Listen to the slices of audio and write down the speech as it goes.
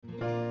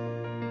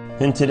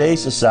In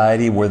today's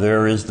society, where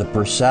there is the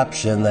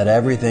perception that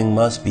everything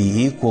must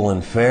be equal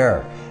and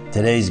fair,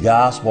 today's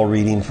gospel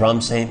reading from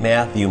St.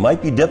 Matthew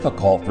might be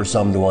difficult for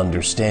some to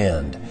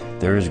understand.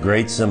 There is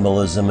great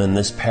symbolism in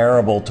this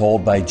parable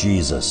told by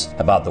Jesus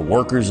about the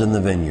workers in the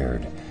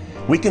vineyard.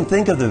 We can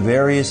think of the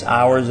various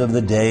hours of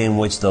the day in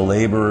which the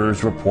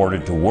laborers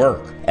reported to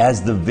work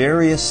as the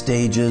various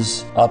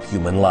stages of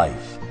human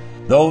life.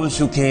 Those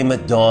who came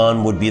at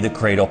dawn would be the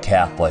cradle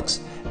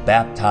Catholics,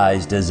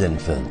 baptized as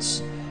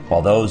infants,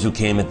 while those who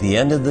came at the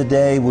end of the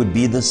day would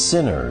be the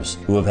sinners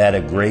who have had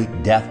a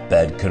great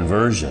deathbed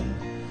conversion.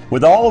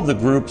 With all of the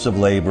groups of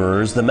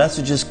laborers, the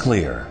message is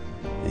clear.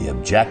 The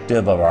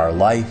objective of our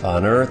life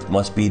on earth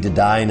must be to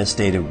die in a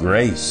state of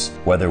grace,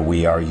 whether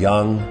we are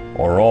young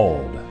or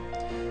old.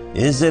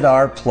 Is it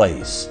our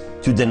place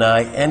to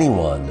deny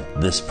anyone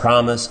this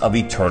promise of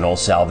eternal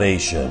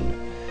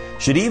salvation?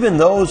 Should even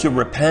those who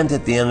repent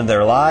at the end of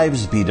their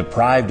lives be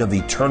deprived of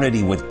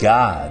eternity with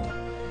God?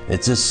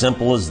 It's as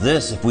simple as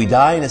this. If we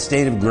die in a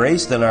state of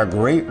grace, then our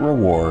great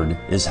reward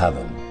is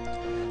heaven.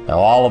 Now,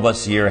 all of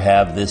us here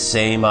have this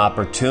same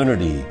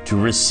opportunity to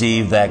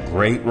receive that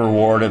great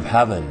reward of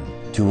heaven,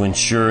 to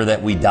ensure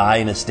that we die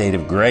in a state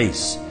of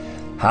grace.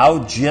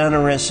 How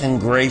generous and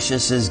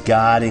gracious is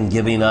God in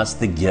giving us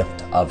the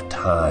gift of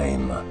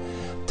time.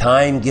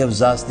 Time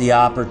gives us the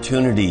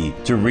opportunity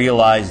to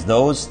realize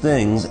those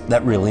things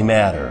that really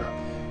matter,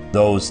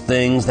 those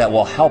things that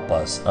will help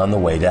us on the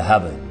way to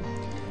heaven.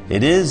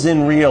 It is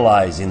in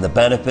realizing the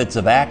benefits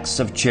of acts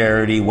of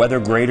charity, whether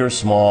great or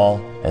small,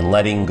 and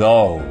letting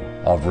go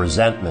of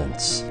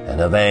resentments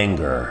and of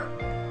anger.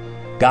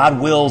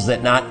 God wills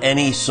that not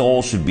any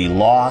soul should be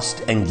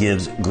lost and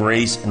gives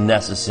grace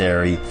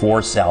necessary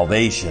for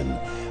salvation.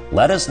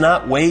 Let us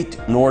not wait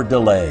nor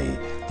delay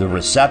the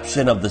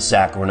reception of the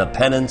sacrament of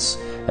penance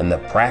and the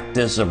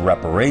practice of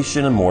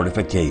reparation and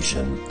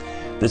mortification.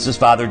 This is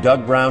Father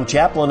Doug Brown,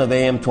 chaplain of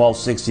AM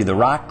 1260 The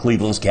Rock,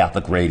 Cleveland's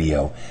Catholic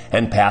Radio,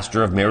 and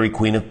pastor of Mary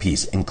Queen of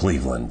Peace in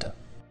Cleveland.